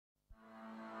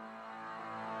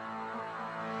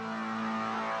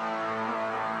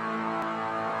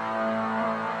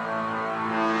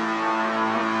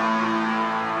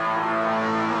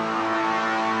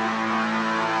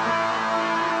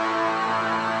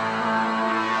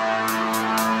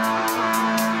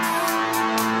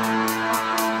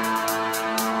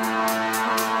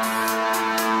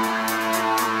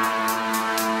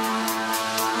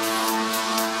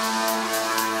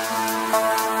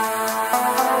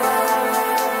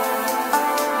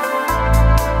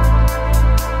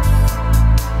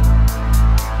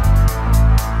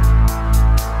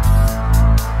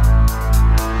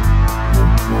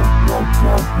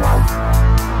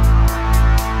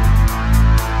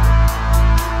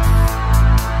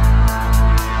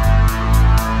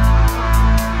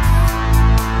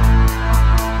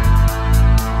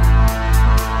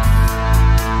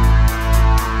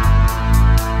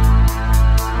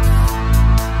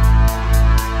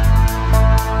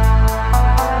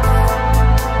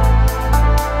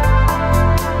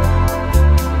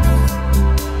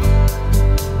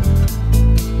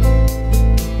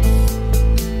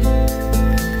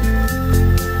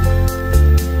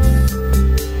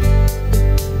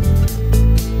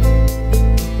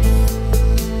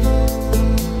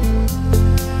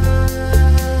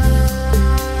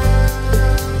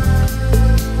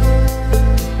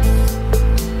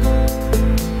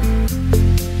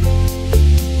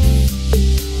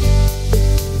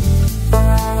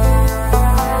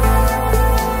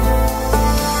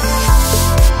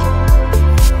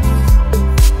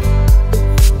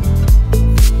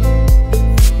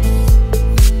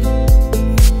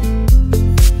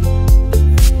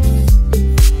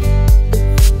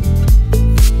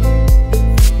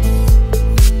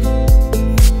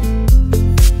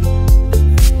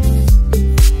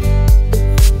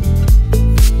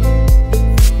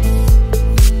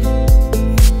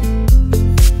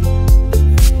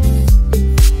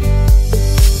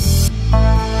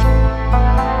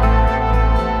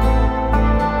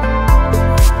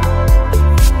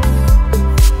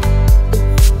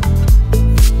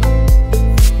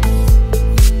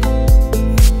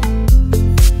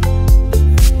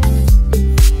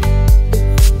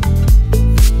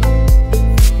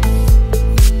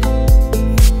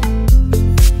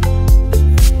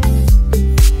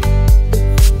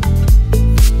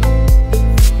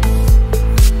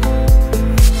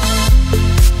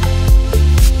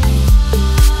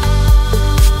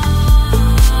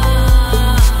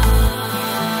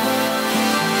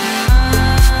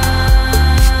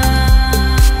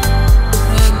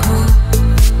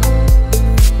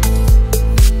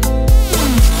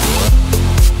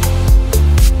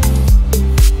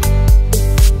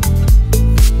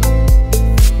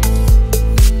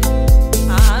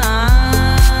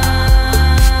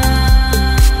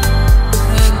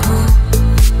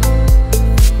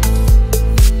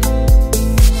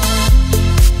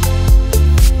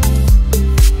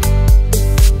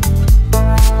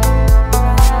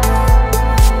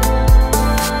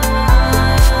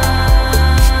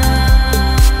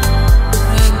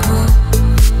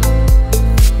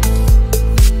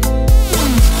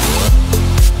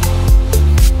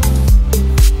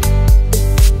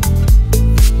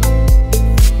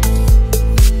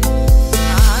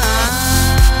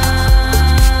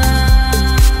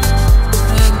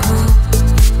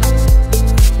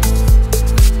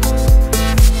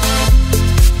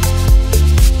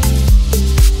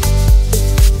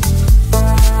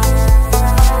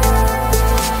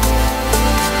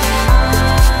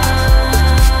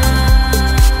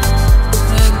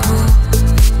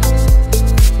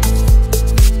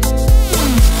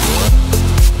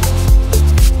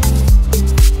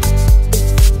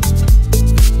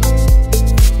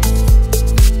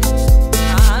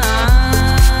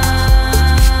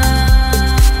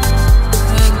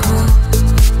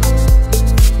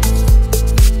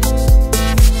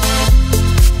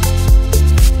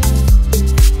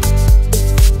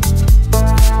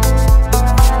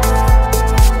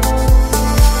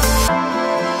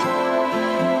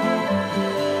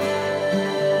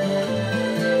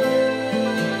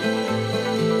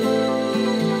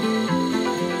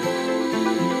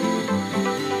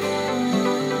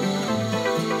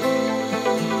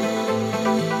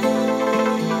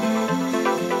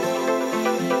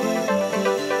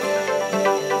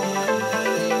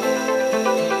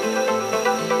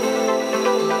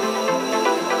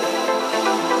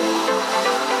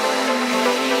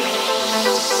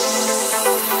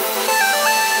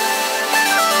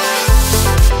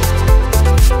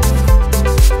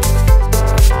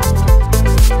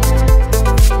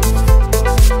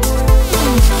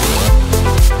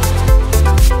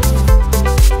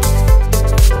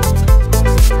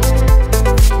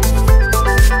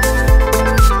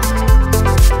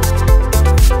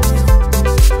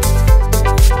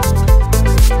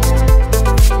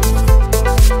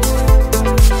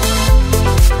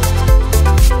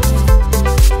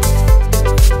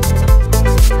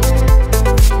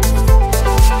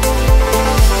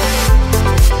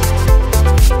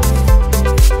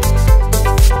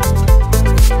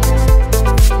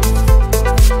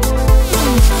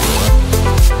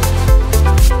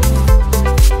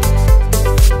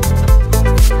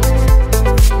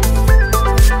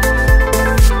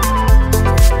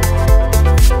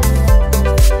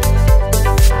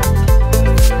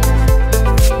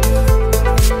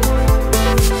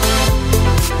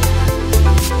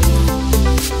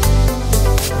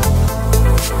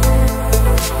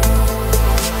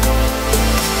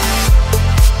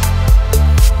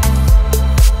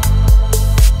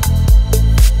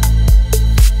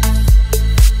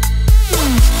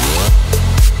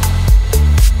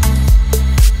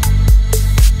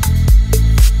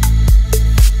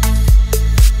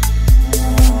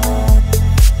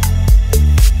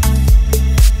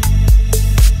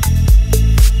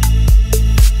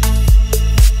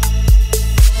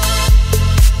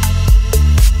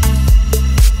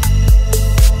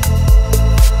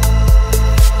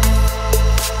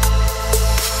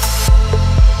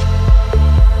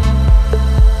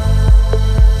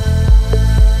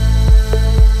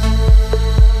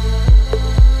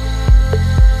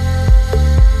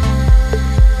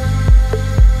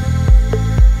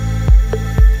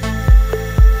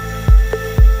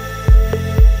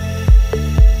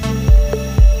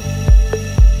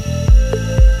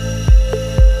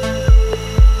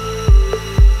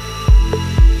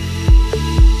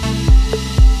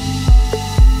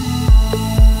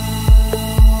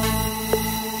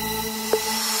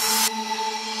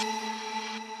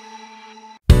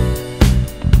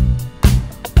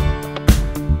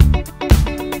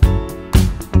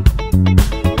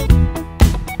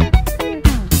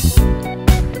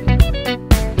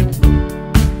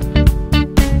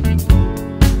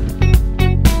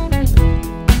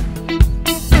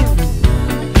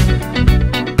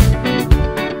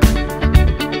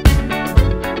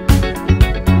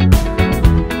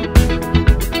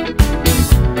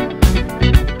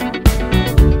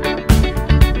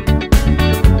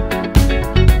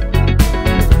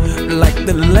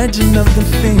the legend of the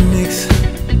phoenix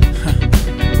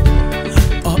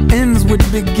all ends with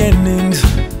beginnings.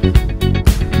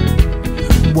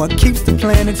 What keeps the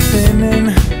planet spinning?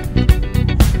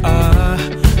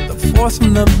 The force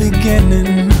from the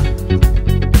beginning.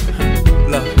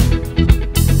 Love.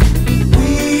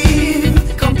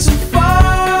 We've come too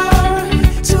far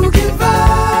to give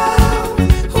up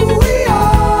who we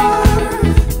are.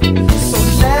 So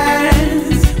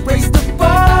let's raise the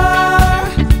bar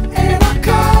and our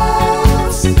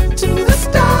cups to the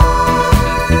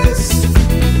stars.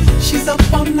 She's up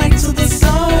all night to the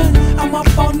sun. I'm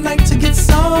up all night to get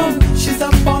some. She's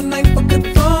up all night for good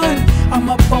fun. I'm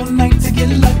up all night to get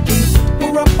lucky.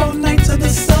 We're up all night to the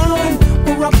sun.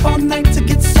 We're up all night to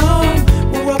get some.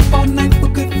 We're up all night for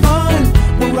good fun.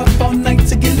 We're up all night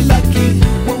to get lucky.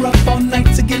 We're up all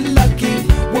night to get lucky.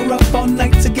 We're up all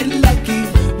night to get lucky.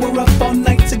 We're up all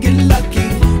night to get lucky.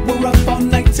 We're up all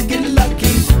night to get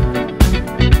lucky.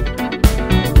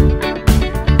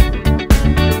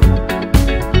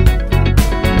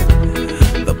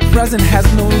 The present has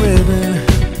no ribbon.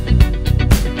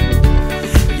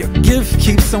 Your gift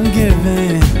keeps on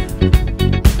giving.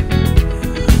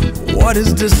 What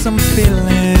is this I'm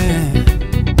feeling?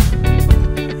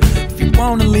 If you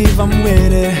wanna leave, I'm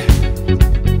with it.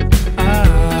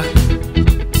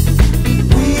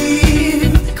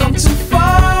 We've come too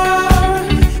far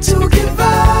to give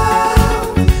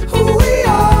up who we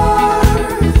are.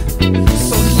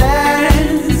 So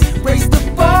let's raise the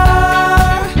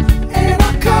bar and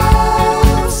our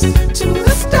cups to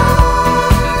the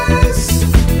stars.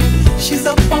 She's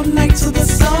up all night to the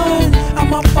sun.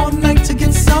 I'm up all night to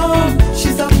get some.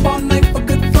 She's up all night for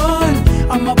good fun.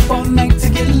 I'm up all night to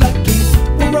get lucky.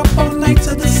 We're up all night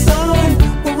to the sun.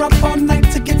 We're up all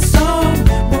night to get some.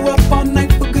 We're up all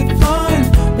night for good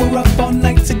fun.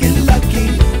 We're up all night to get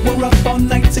lucky. We're up all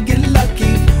night to get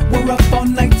lucky. We're up all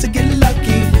night to get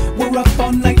lucky. We're up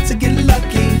all night to get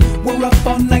lucky. We're up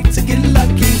all night to get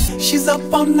lucky. She's up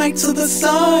all night to the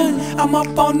sun. I'm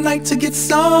up all night to get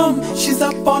some. She's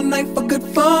up all night for good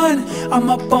fun. I'm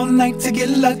up all night to get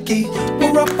lucky.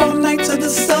 We're up all night to the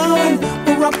sun.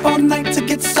 We're up all night to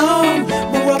get some.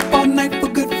 We're up all night for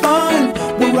good fun.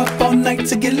 We're up all night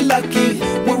to get lucky.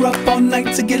 We're up all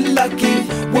night to get lucky.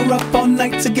 We're up all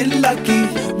night to get lucky.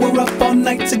 We're up all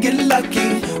night to get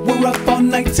lucky. We're up all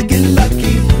night to get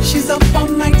lucky. She's up all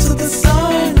night to the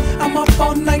sun. I'm up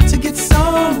all night to get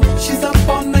some. She's up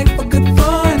all night for good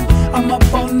fun. I'm up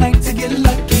all night to get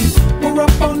lucky. We're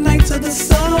up all night to the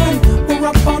sun. We're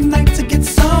up all night to get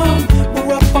some.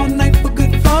 We're up all night for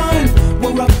good fun.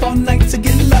 We're up all night to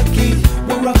get lucky.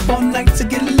 We're up all night to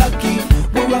get lucky.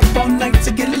 We're up all night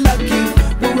to get lucky.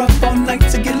 We're up all night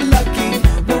to get lucky.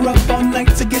 We're up all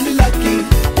night to get lucky.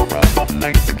 We're up all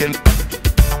night to get.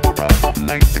 We're up all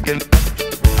night to get.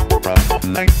 We're up all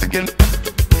night to get.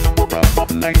 We're up all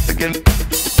night to get.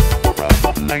 We're up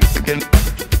all night to get.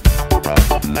 We're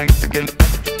up all night to get.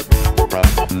 We're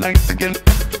up all night to get. We're up all night to get.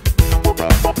 We're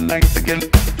up all night to get. We're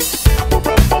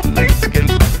up all night to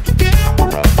get.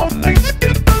 We're up all night to get. We're up all night to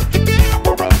get.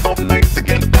 We're up all night to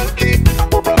get lucky.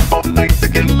 We're up all night to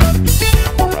get lucky.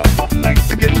 We're up all night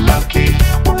to get lucky.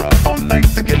 We're up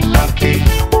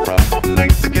all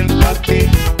night to get lucky.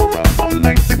 We're up all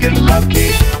night to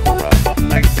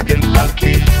get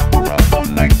lucky. We're up all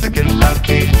night to get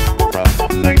lucky. We're up all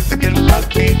night to get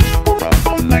lucky. We're up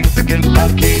all night to get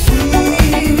lucky.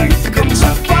 We've come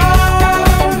too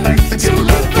far to give up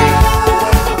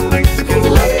who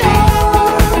we are.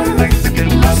 So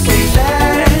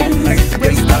let's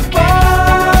raise the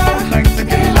bar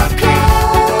and our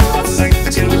cups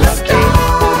to the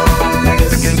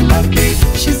stars.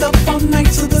 She's up all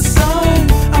night to the sun.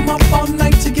 I'm up all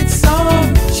night to get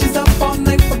some. She's up all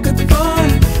night for good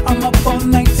fun. I'm up all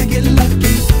night to get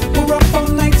lucky. We're up all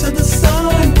night to the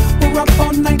sun. We're up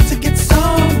all night to get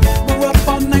some. We're up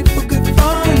all night for good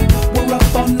fun. We're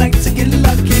up all night to get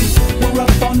lucky. We're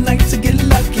up all night to get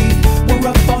lucky. We're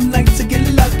up all night to get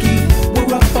lucky.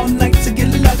 We're up all night to get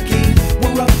lucky.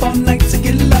 We're up all night to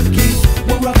get lucky.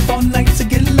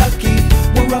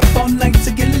 We're up all night to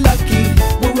get lucky.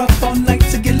 We're up all night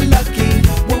to get lucky.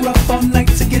 We're up all night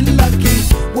to get lucky. We're up all night to get lucky.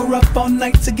 We're up all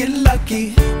night to get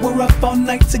lucky. We're up all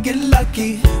night to get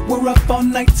lucky. We're up all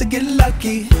night to get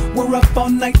lucky. We're up all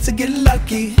night to get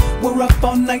lucky. We're up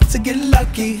all night to get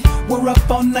lucky. We're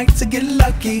up all night to get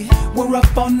lucky. We're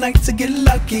up all night to get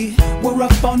lucky. We're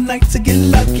up all night to get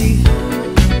lucky.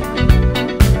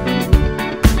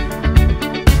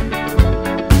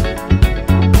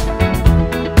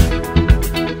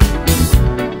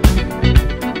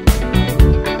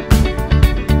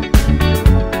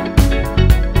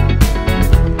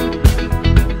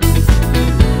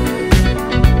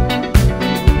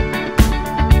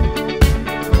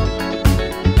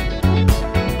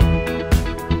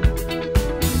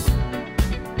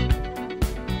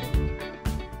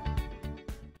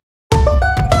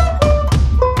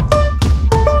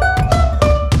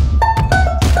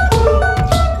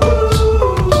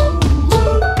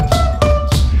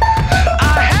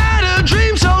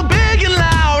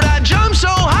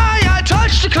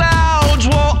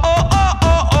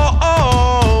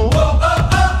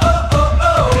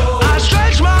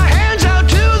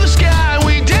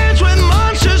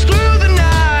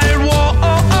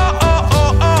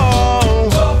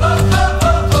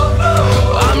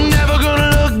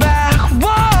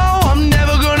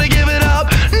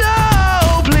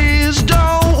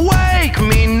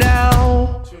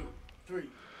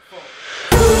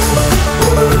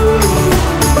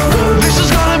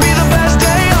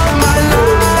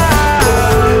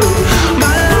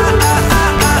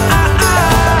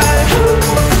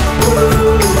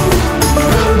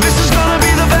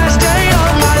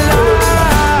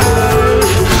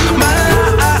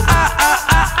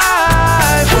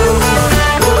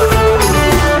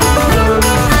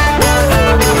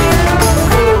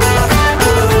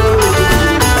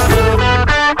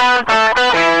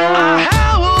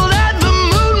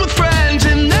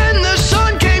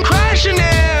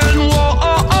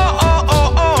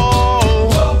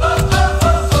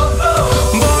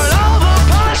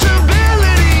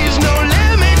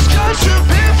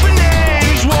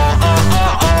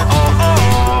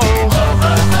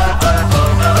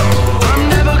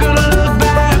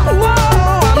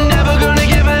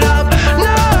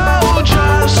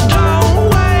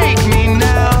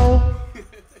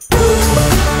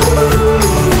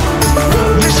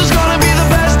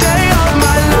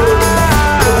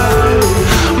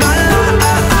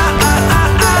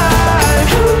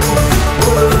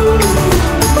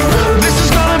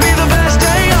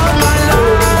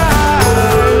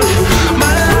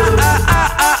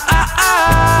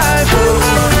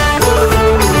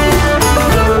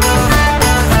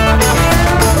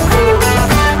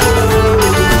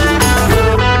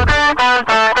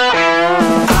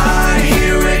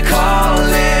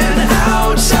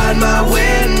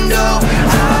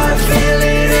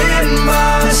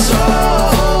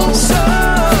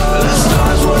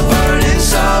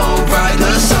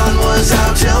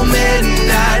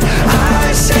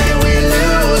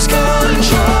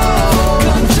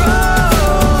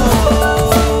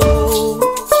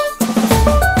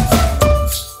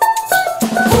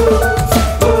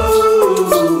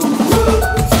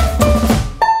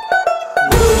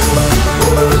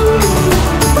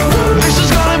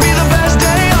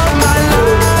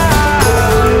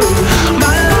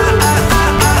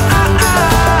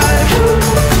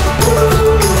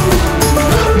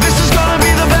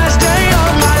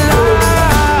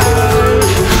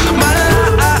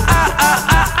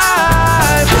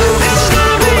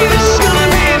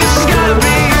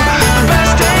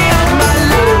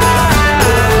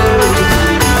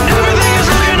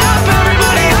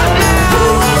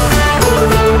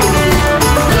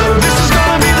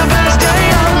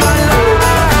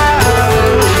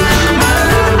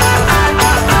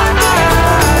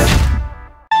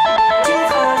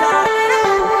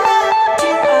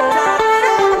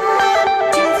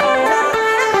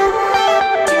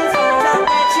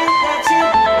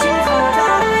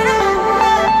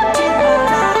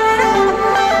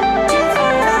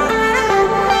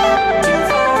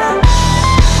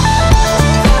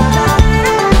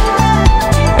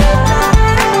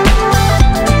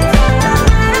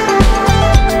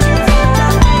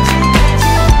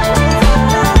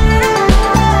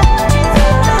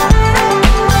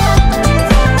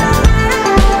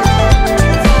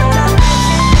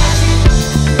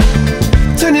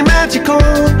 magical.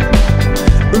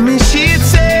 With me she'd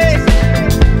say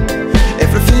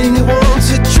everything you want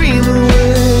to dream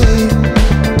away.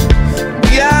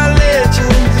 We are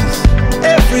legends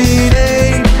every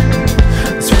day.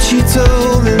 That's what she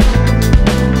told me.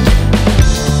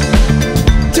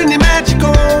 Turn it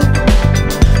magical.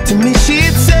 To me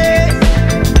she'd say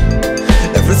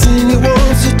everything you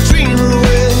want to dream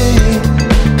away.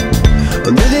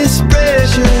 Under this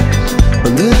pressure,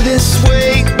 under this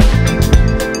weight,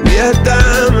 we are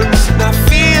diamonds. And I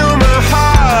feel my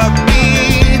heart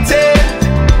beating.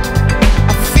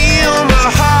 I feel my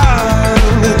heart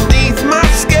underneath my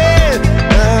skin.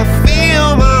 I feel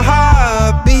my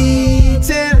heart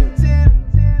beating.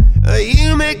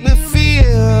 You make me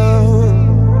feel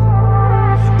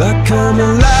like I'm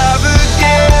alive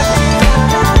again.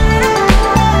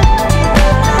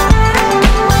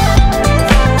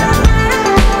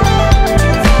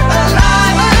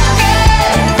 Alive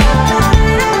again.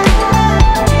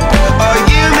 Oh,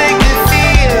 you make me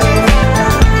feel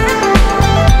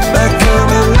like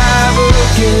I'm alive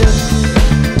again.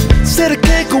 Said I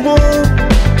can't go on,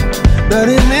 not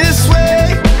in this way.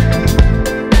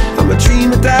 I'm a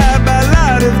dreamer, die by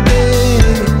light of day.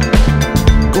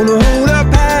 Gonna hold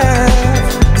up half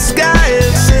the sky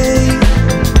and say,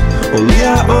 only I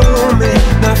own me.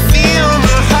 And I feel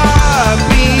my heart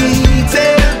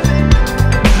beating.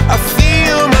 I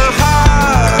feel my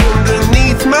heart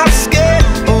underneath my skin.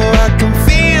 Oh, I can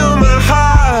feel my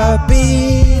heart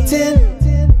beating.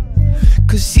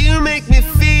 'Cause you make me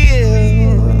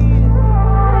feel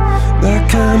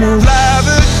like I'm alive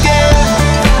again.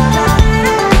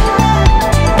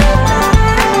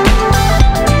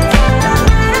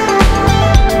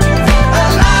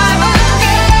 Alive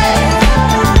again.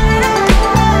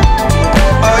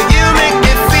 Oh, you make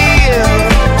me feel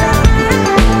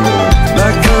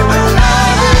like I'm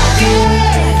alive again.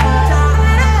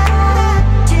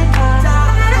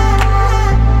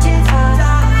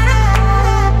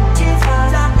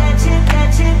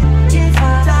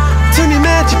 Turn it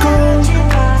magical.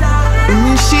 And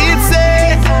you she'd say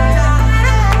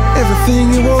everything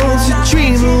you want to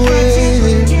dream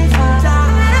away.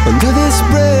 Under this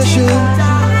pressure,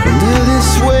 under this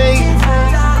weight,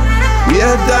 we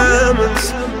are diamonds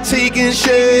taking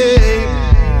shape.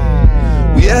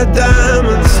 We are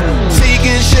diamonds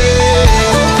taking shape.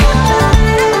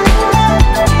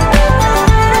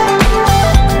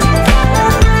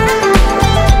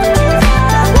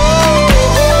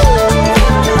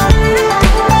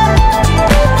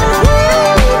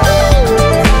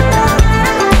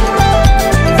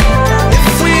 If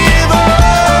we've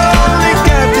only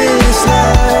got this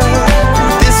life,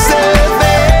 this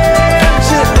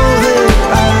adventure, oh, that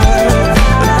I.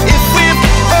 If we've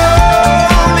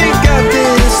only got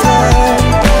this life,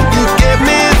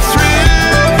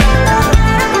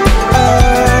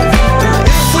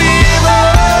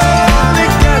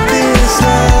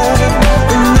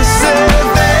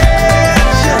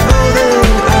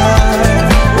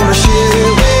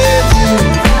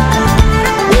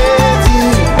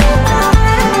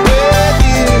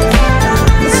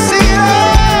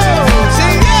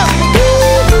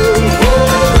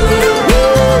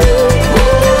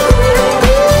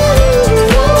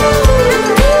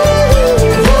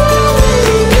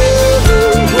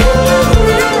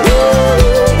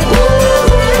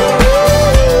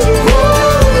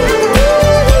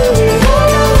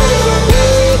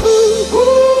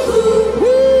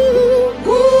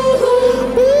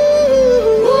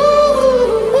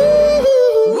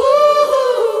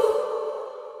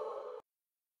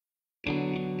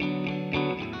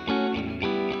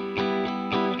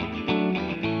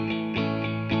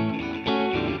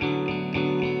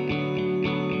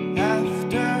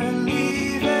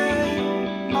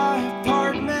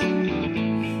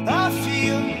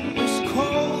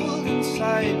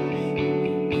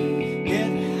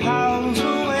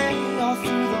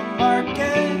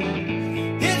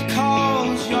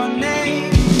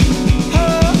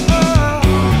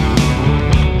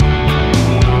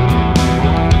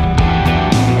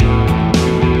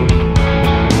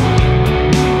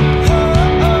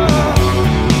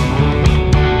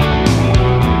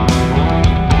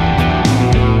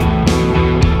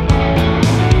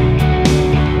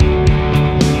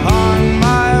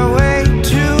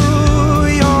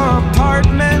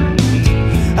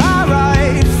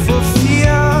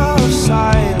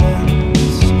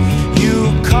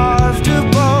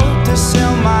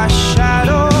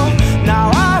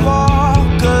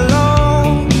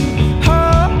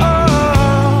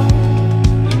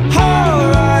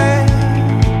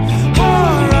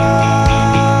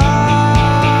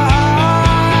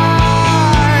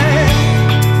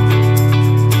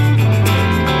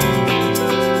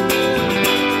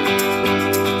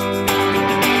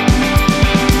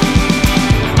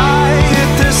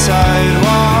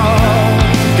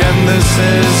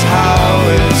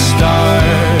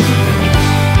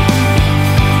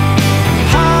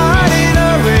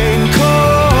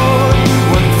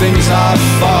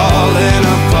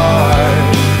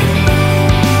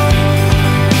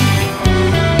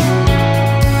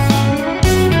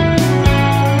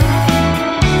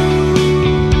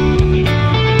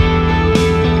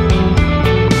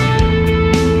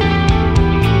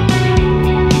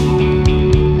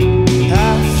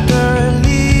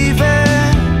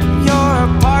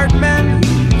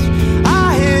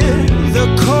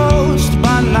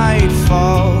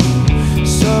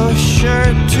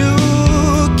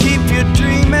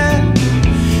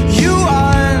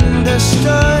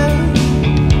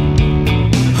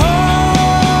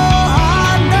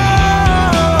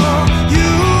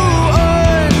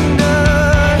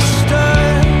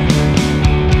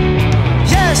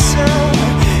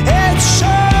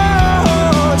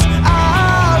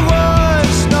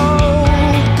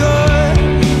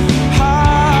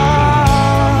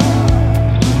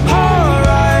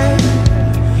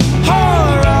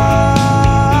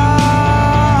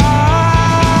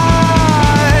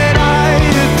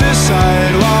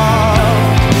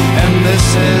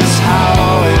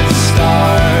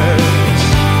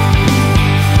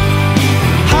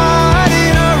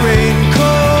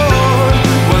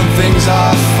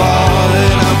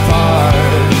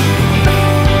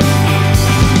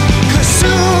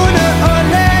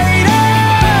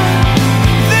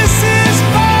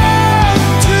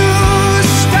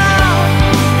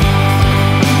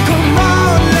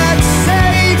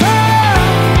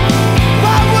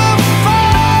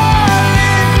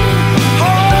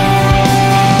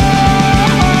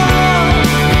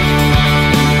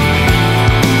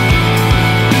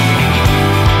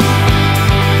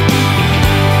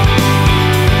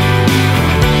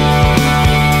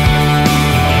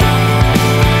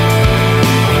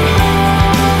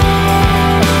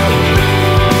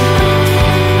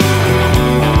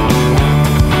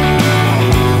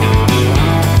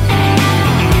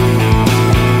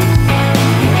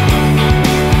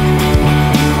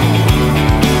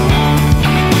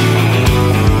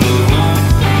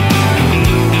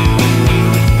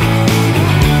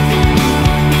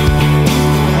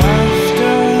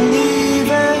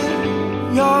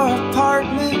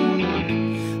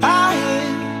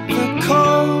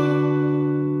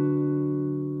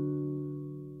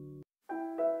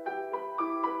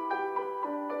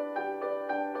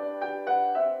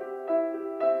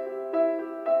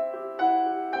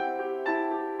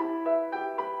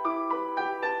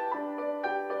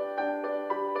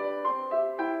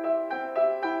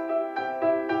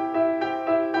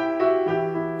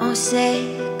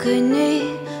 connu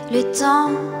le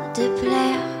temps de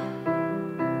plaire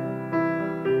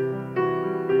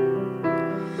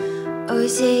aux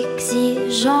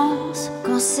exigences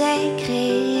qu'on s'est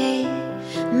créées,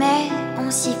 mais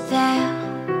on s'y perd.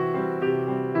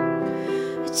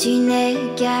 Tu n'es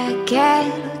qu'à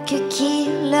quelques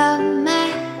kilomètres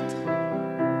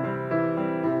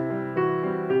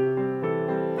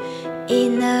et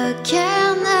nos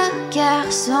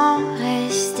cœurs sont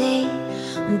restés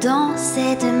dans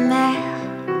cette mer.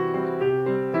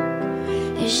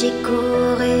 J'ai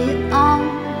couru en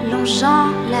longeant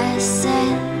la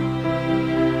Seine,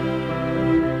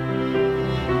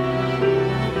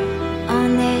 en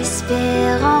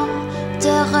espérant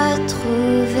te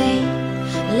retrouver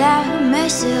l'âme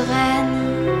sereine.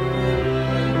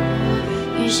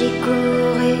 J'ai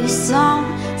couru sans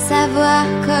savoir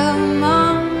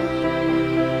comment,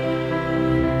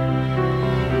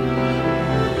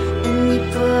 ni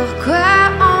pourquoi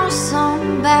on s'en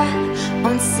bat.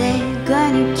 On ne s'est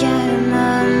connu qu'un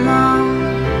moment.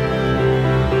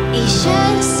 Et je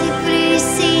ne sais plus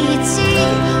si tu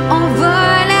en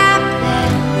vaut la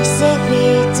peine. C'est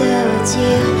plutôt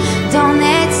dur d'en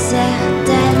être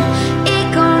certaine. Et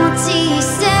quand il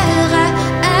sera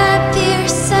à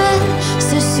personne,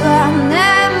 ce soir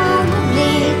ne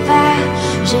m'oublie pas.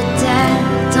 Je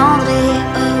t'attendrai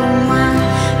au moins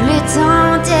le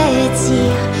temps de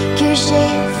dire que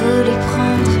j'ai voulu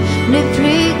prendre le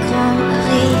plus grand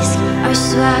risque. Un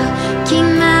soir qui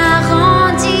m'a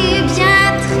rendu bien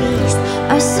triste.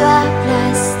 Un soir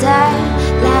place de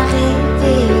la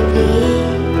République.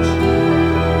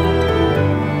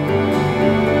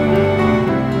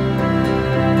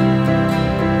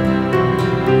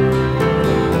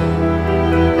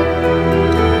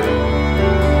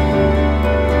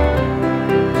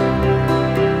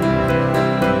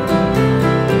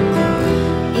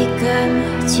 Et comme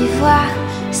tu vois,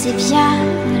 c'est bien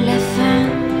la fin.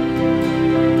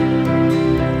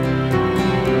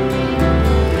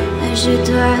 Je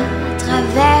dois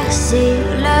traverser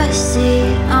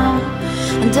l'océan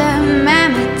demain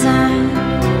matin.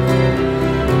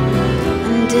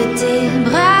 De tes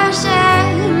bras je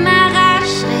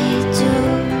m'arracherai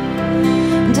tout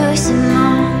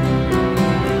doucement.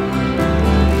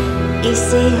 Et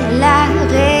c'est la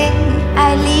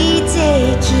réalité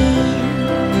qui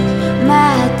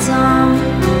m'attend.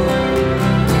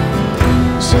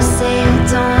 Je sais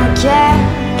ton cœur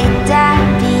est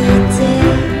habité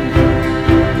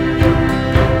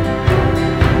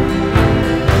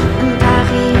par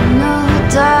une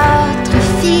autre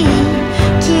fille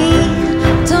qui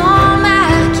t'ont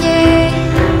marqué.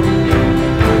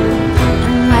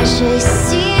 Moi je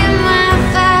suis moins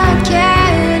fort que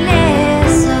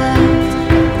les autres,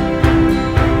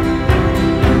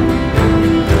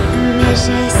 mais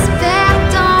j'espère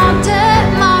tant te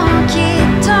manquer,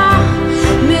 tant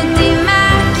me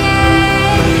démarquer.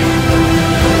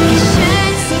 Et je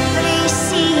ne sais plus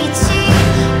si tu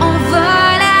en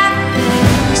vaut la peine.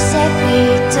 C'est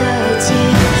plutôt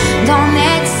dur d'en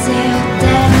être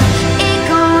certaine. Et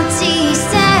quand il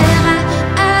sera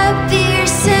à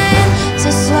personne,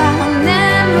 ce soir ne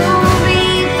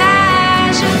m'oublie pas.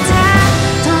 Je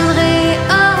t'attendrai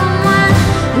au moins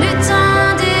le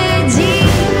temps de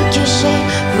dire que j'ai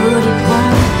voulu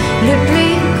prendre le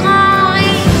plus grand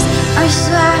risque. Un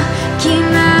soir qui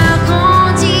m'a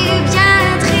rendu bien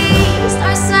triste.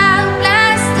 Un soir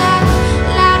place de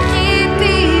la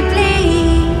République.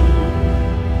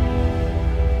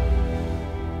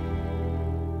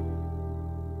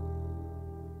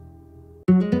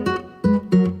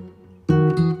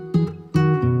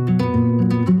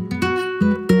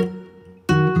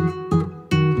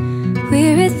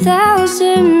 We're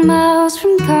 1,000 miles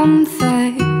from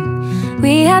comfort.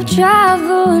 We have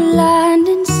traveled land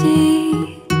and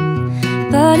sea.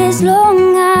 But as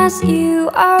long as you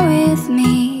are with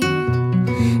me,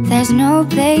 there's no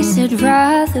place I'd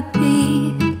rather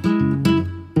be.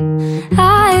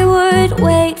 I would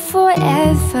wait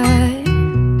forever,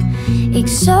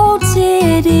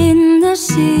 exalted in the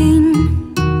scene.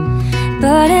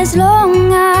 But as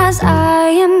long as I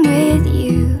am with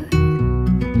you,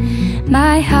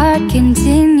 my heart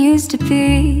continues to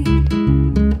beat.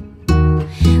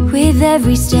 With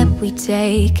every step we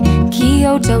take,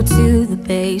 Kyoto to the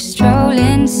bay,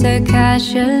 strolling so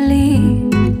casually.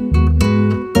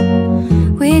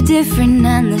 We're different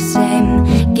and the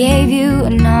same, gave you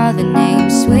another name,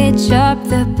 switch up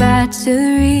the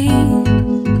battery.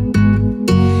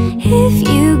 If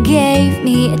you gave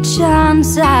me a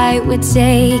chance, I would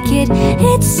take it.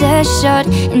 It's a shot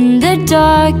in the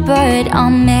dark, but I'll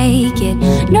make it.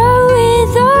 No,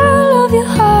 with all of your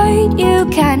heart, you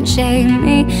can't shame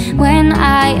me. When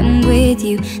I am with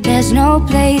you, there's no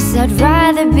place I'd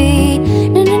rather be.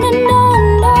 No, no, no, no,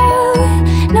 no,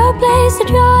 no place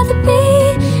I'd rather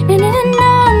be. No, no, no,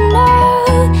 no, no,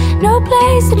 no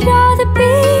place I'd rather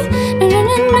be. No, no,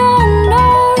 no, no, no,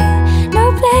 no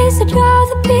place I'd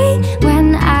rather be.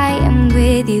 When I am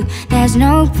with you, there's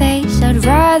no place I'd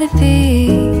rather be.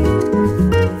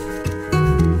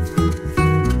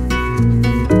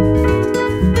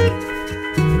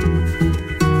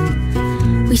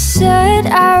 We set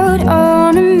out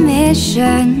on a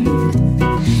mission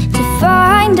to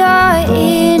find our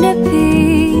inner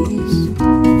peace,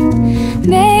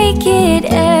 make it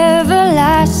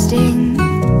everlasting,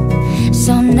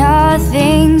 so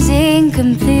nothing's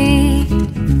incomplete.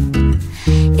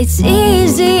 It's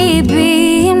easy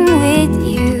being with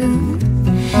you,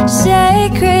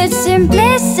 sacred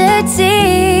simplicity.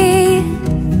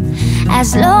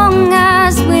 As long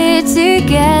as we're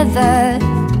together,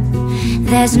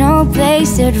 there's no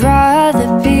place I'd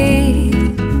rather be.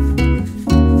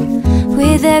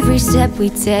 With every step we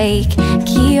take,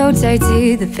 Kyoto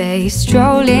to the bay,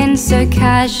 strolling so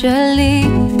casually.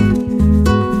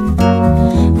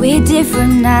 We're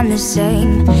different and the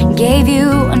same, gave you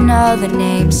another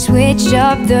name, switch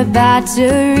up the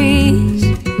batteries.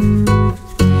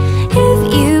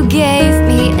 If you gave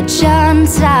me a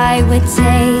chance, I would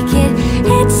take it.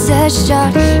 It's a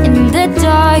shot in the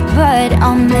dark, but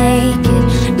I'll make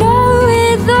it. No,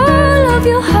 with all of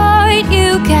your heart,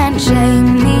 you can't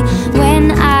shame me.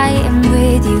 When I am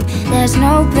with you, there's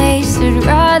no place I'd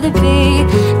rather be.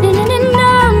 No, no, no,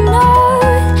 no, no,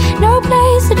 no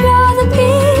place I'd rather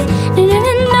be. No, no,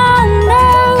 no, no, no,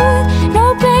 no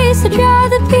place I'd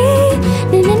rather be.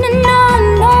 No, no, no, no,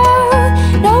 no,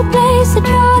 no place I'd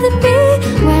rather be.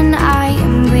 When I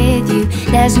am with you,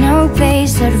 there's no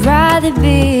place I'd rather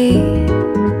be.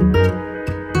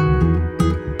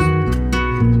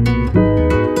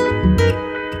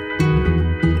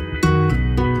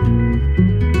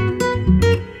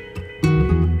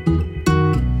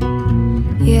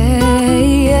 Yeah,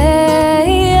 yeah,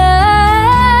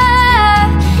 yeah.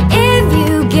 If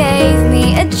you gave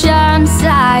me a chance,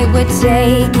 I would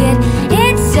take it.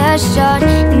 It's a shot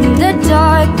in the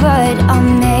dark, but I'll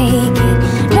make it.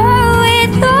 No,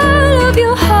 with all of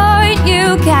your heart,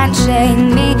 you can't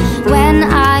shame me. When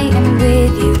I am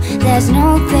with you, there's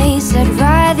no place I'd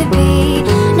rather be.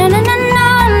 No, no, no,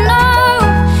 no, no,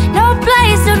 no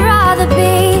place I'd rather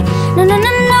be. No, no,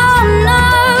 no, no, no,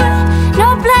 no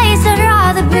place I'd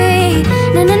rather be.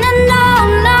 No, no, no, no,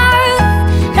 no,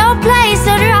 no place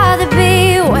I'd rather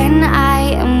be. When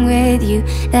I am with you,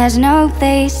 there's no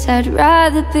place I'd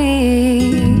rather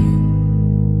be.